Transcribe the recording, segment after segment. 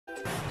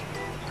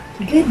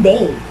Good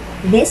day.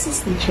 This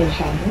is Teacher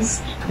Janice,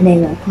 and I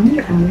welcome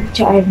you all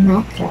to our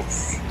math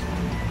class.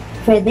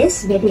 For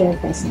this video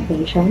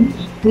presentation,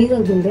 we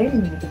will be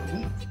learning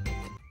about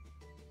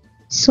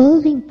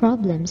solving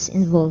problems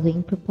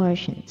involving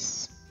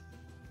proportions.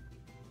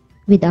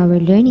 With our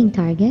learning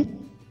target,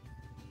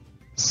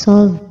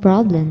 solve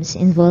problems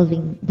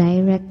involving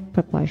direct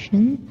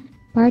proportion,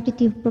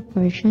 partitive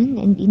proportion,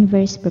 and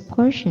inverse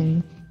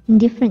proportion in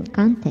different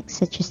contexts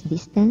such as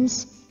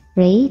distance,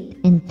 rate,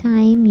 and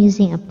time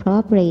using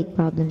appropriate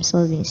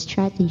problem-solving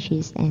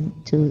strategies and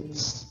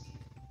tools.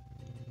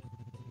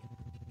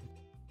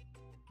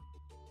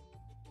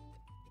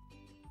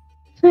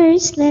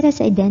 First, let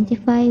us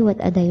identify what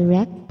a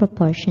direct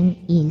proportion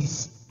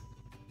is.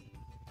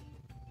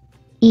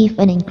 If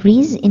an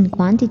increase in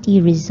quantity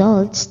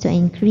results to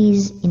an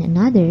increase in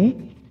another,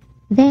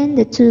 then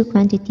the two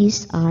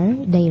quantities are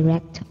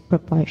direct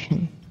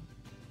proportion.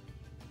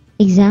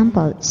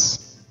 Examples: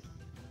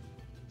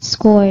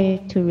 score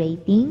to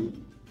rating,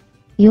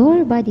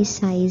 your body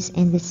size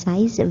and the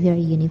size of your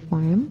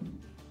uniform,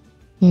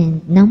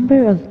 and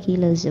number of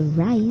kilos of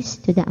rice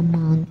to the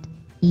amount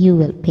you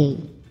will pay.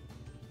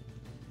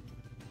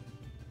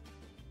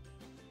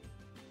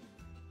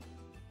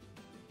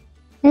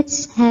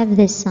 Let's have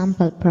this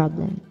sample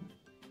problem.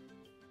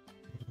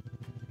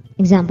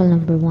 Example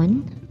number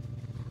 1.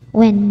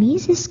 When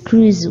Mrs.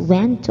 Cruz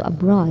went to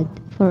abroad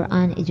for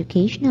an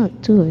educational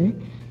tour,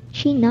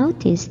 she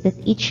noticed that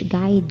each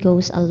guide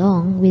goes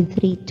along with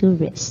 3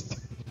 tourists.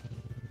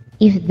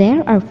 If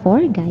there are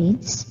 4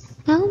 guides,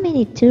 how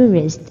many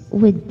tourists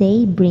would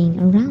they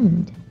bring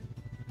around?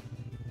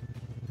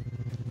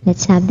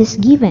 Let's have this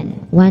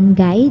given. 1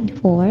 guide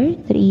for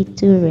 3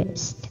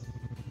 tourists.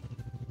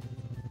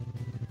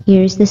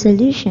 Here's the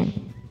solution.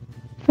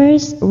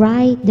 First,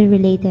 write the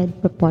related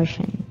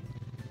proportion.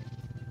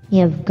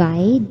 You have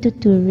guide to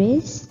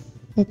tourist,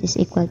 that is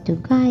equal to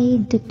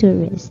guide to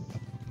tourist.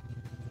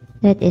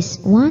 That is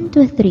 1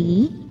 to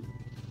 3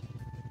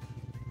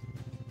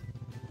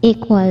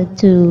 equal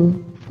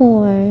to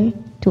 4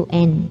 to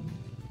n.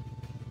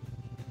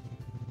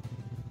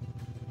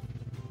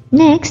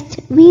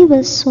 Next, we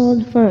will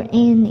solve for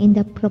n in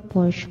the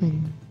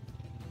proportion.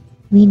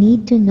 We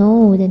need to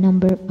know the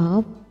number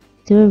of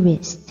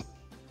tourists.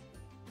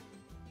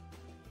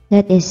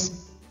 That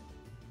is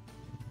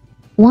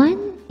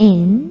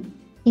 1n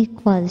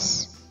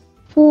equals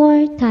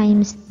 4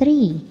 times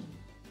 3.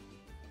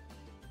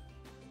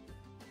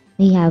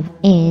 We have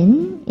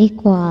n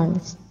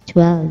equals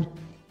 12.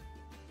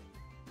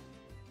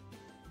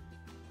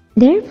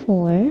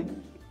 Therefore,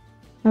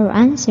 our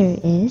answer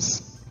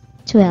is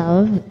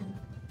 12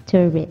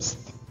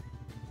 tourists.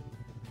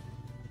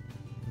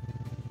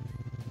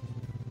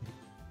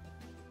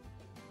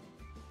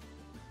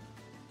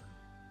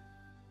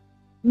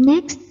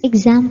 Next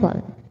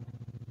example.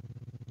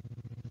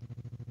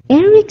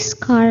 Eric's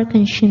car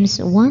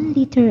consumes 1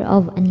 liter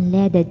of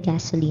unleaded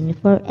gasoline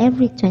for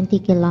every 20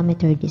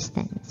 kilometer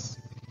distance.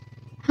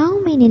 How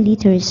many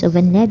liters of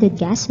unleaded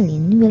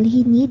gasoline will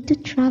he need to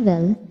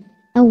travel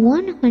a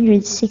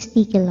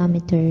 160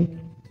 kilometer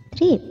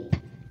trip?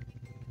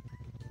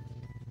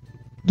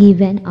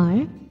 Given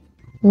are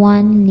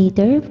 1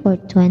 liter for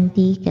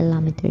 20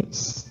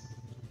 kilometers.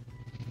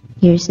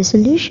 Here's the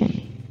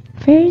solution.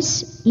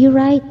 First, you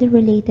write the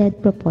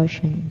related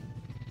proportion.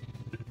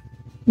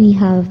 We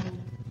have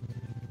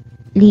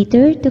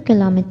liter to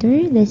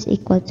kilometer, that's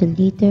equal to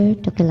liter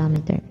to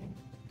kilometer.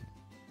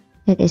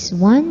 That is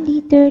 1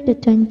 liter to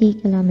 20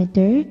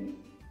 kilometer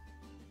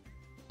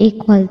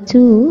equal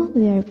to,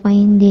 we are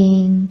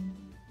finding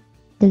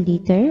the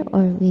liter,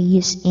 or we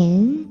use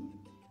n,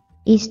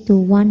 is to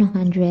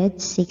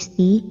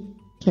 160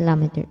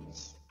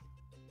 kilometers.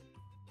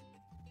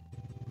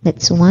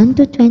 That's 1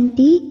 to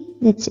 20.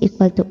 That's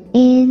equal to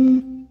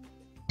n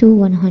to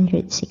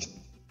 160.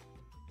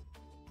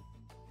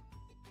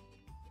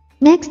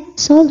 Next,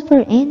 solve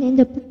for n in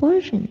the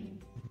proportion.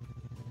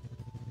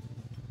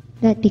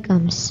 That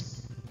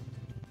becomes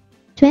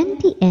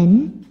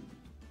 20n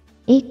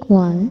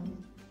equal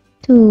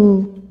to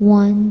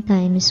 1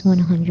 times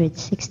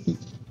 160.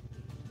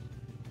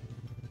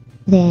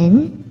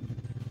 Then,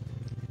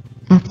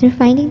 after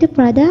finding the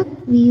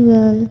product, we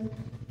will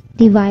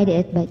divide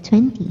it by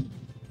 20.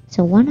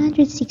 So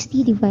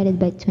 160 divided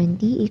by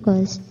 20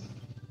 equals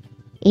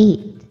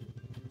 8.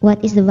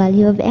 What is the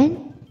value of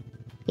n?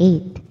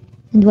 8.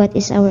 And what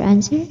is our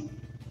answer?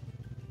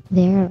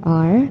 There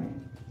are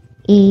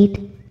 8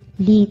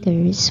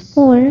 liters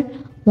for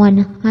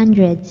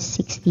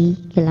 160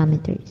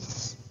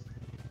 kilometers.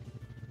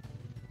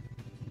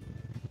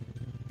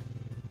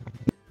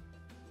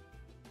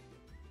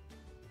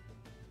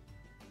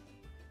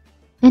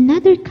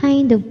 Another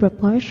kind of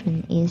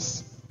proportion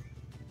is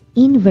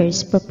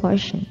inverse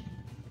proportion.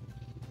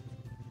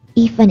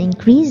 If an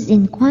increase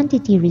in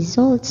quantity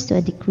results to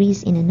a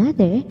decrease in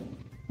another,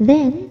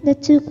 then the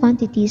two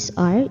quantities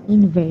are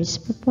inverse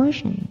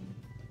proportion.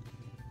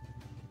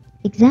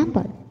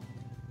 Example: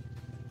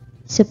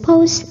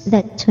 suppose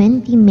that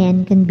 20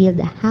 men can build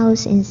a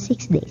house in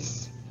 6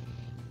 days.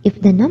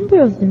 If the number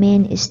of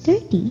men is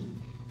 30,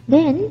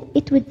 then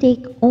it would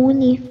take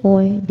only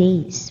 4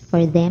 days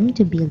for them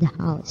to build a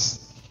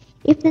house.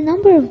 If the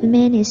number of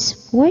men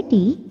is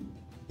 40,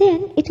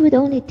 then it would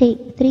only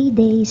take 3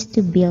 days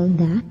to build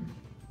the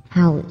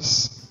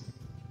house.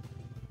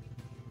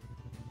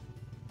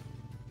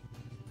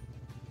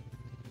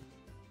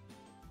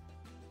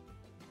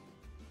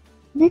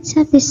 Let's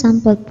have this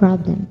sample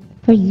problem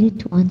for you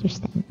to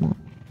understand more.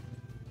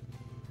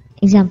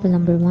 Example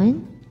number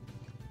 1.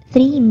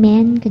 3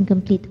 men can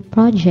complete a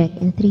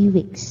project in 3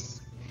 weeks.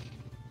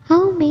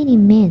 How many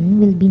men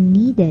will be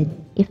needed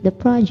if the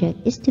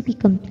project is to be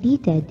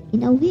completed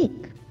in a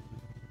week?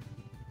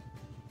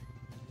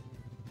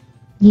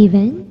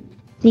 Given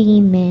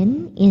 3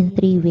 men in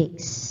 3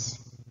 weeks.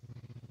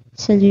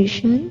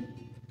 Solution.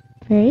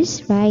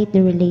 First, write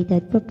the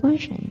related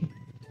proportion.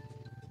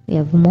 We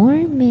have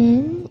more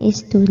men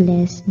is to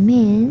less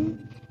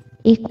men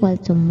equal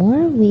to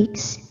more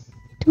weeks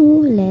to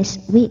less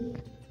week.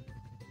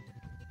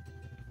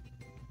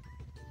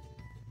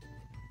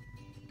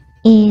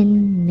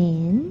 N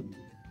men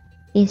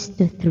is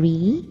to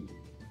 3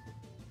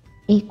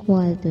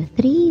 equal to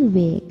 3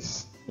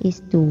 weeks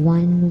is to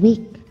 1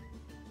 week.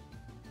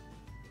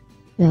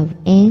 We have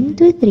n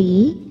to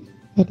 3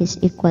 that is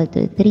equal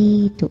to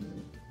 3 to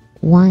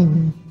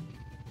 1.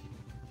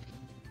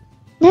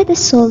 Let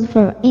us solve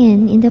for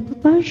n in the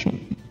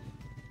proportion.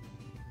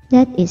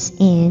 That is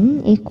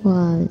n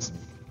equals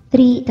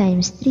 3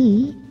 times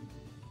 3.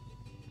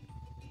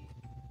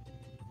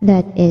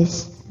 That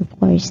is, of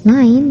course,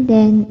 9.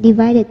 Then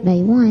divided by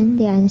 1,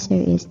 the answer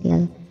is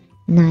still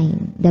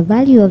 9. The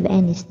value of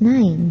n is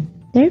 9.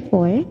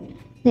 Therefore,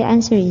 the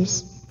answer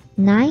is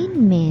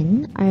 9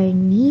 men are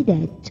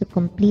needed to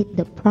complete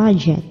the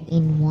project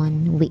in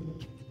 1 week.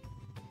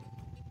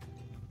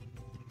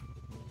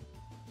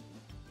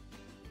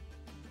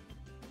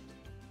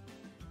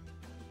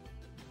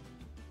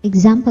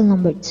 Example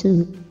number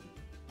 2.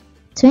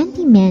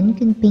 20 men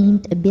can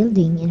paint a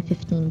building in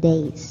 15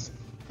 days.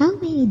 How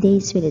many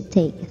days will it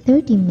take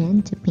 30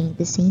 men to paint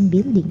the same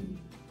building?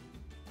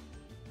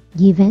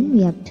 Given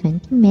we have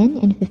 20 men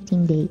and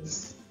 15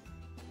 days.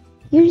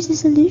 Here is the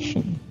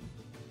solution.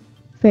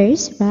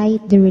 First,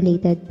 write the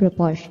related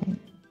proportion.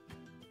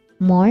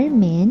 More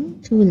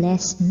men to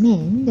less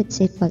men,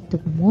 that's equal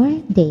to more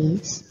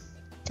days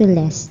to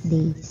less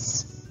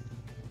days.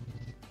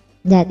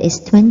 That is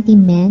 20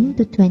 men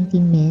to 20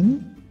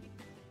 men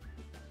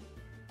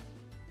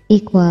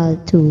equal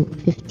to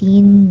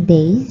 15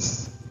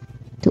 days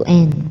to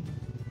n,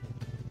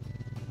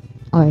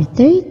 or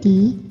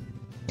 30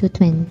 to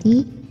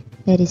 20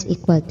 that is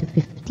equal to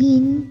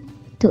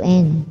 15 to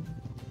n.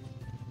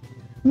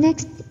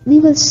 Next, we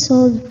will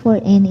solve for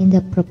n in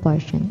the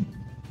proportion.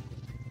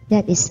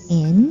 That is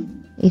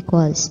n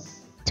equals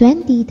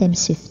 20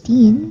 times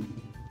 15,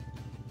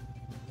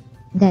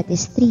 that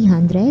is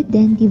 300,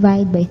 then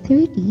divide by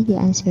 30, the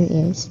answer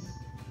is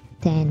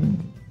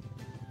 10.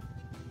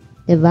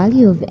 The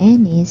value of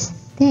n is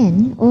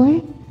 10,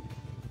 or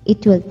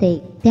it will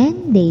take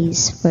 10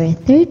 days for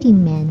 30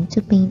 men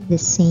to paint the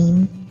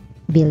same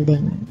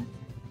building.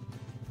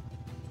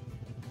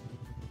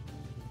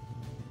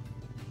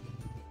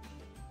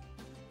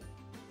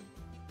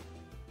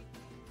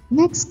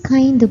 Next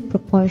kind of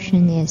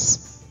proportion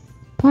is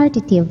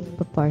partitive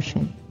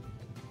proportion.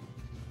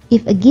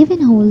 If a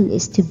given whole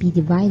is to be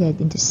divided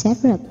into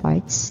several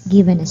parts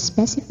given a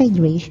specified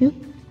ratio,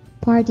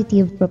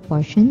 partitive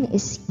proportion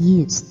is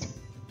used.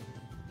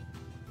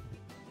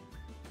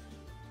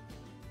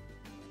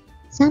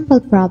 Sample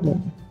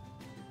problem.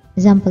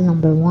 Example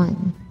number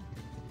 1.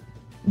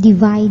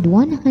 Divide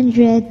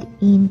 100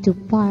 into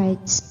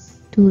parts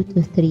 2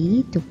 to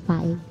 3 to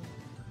 5.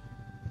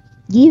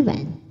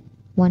 Given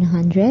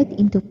 100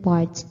 into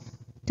parts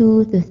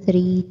 2 to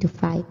 3 to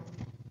 5.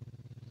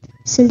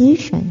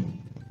 Solution.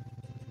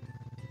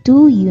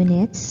 2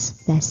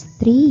 units plus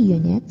 3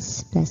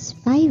 units plus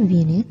 5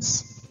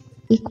 units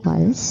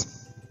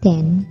equals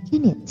 10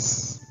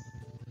 units.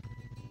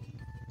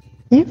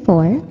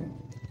 Therefore,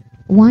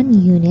 1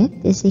 unit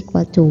is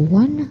equal to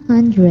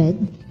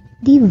 100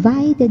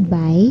 divided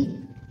by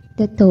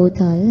the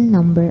total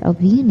number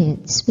of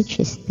units,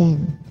 which is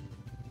 10.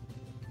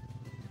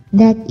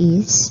 That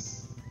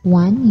is,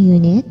 1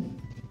 unit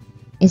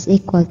is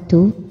equal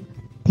to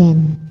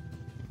 10.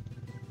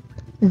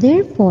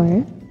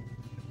 Therefore,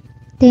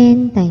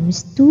 10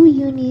 times 2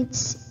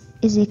 units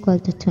is equal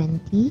to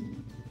 20.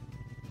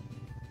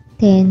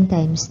 10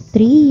 times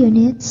 3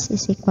 units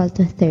is equal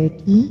to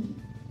 30.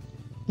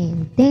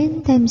 And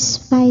 10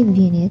 times 5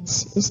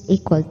 units is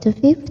equal to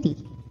 50.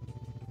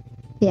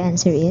 The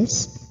answer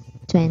is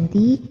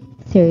 20,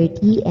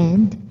 30,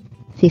 and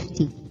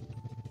 50.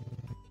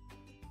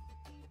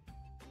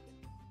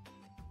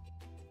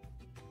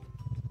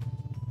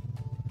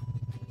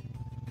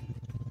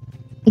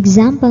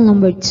 Example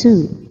number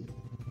 2.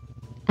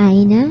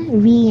 Aina,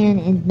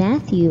 Rian, and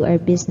Matthew are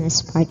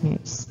business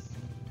partners.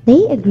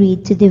 They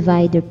agreed to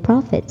divide their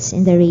profits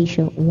in the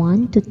ratio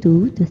 1 to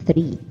 2 to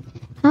 3.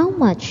 How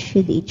much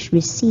should each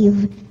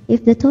receive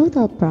if the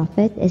total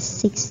profit is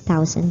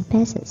 6,000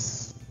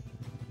 pesos?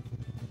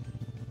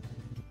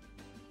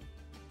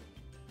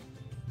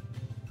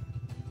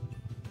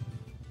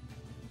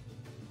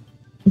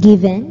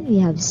 Given, we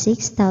have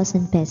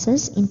 6,000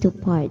 pesos into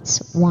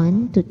parts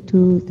 1 to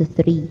 2 to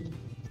 3.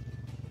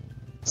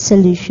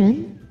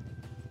 Solution: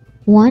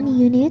 1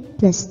 unit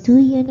plus 2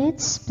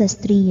 units plus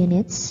 3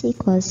 units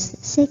equals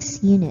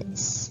 6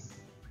 units.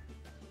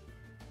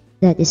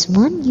 That is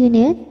 1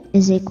 unit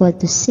is equal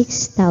to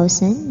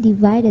 6,000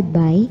 divided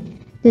by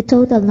the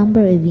total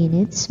number of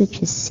units, which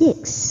is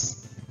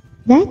 6.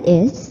 That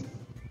is,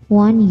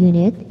 1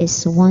 unit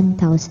is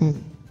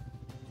 1,000.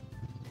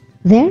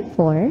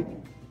 Therefore,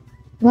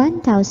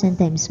 1,000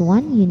 times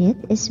 1 unit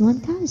is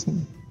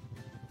 1,000.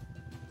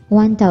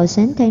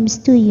 1,000 times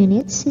 2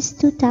 units is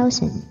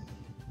 2,000.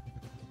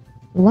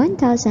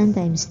 1,000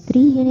 times 3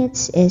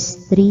 units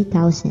is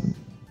 3,000.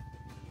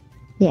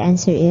 The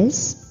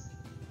answers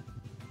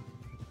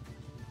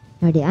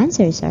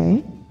are,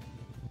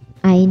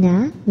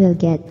 Aina will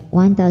get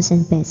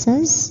 1,000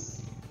 pesos,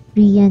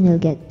 Rian will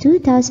get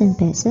 2,000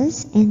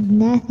 pesos, and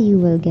Matthew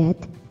will get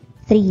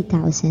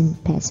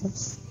 3,000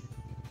 pesos.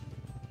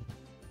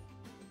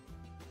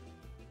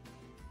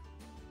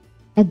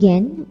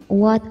 Again,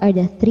 what are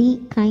the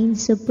 3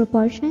 kinds of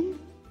proportion?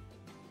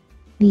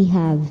 We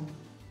have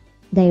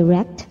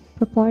direct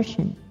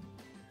proportion,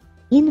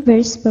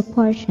 inverse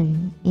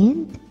proportion,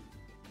 and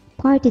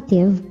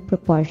partitive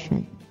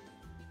proportion.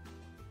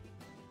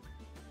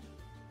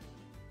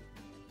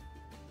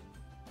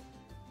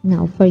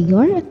 Now for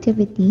your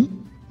activity,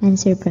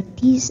 answer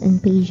practice on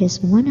pages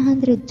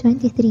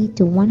 123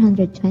 to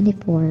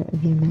 124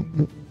 of your math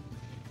book.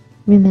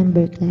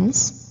 Remember,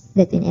 class,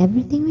 that in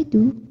everything we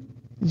do,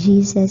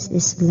 Jesus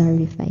is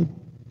glorified.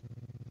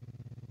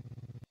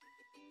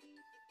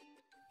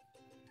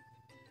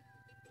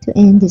 To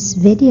end this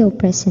video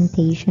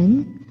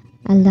presentation,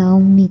 allow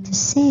me to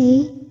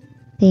say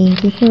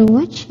thank you for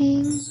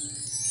watching.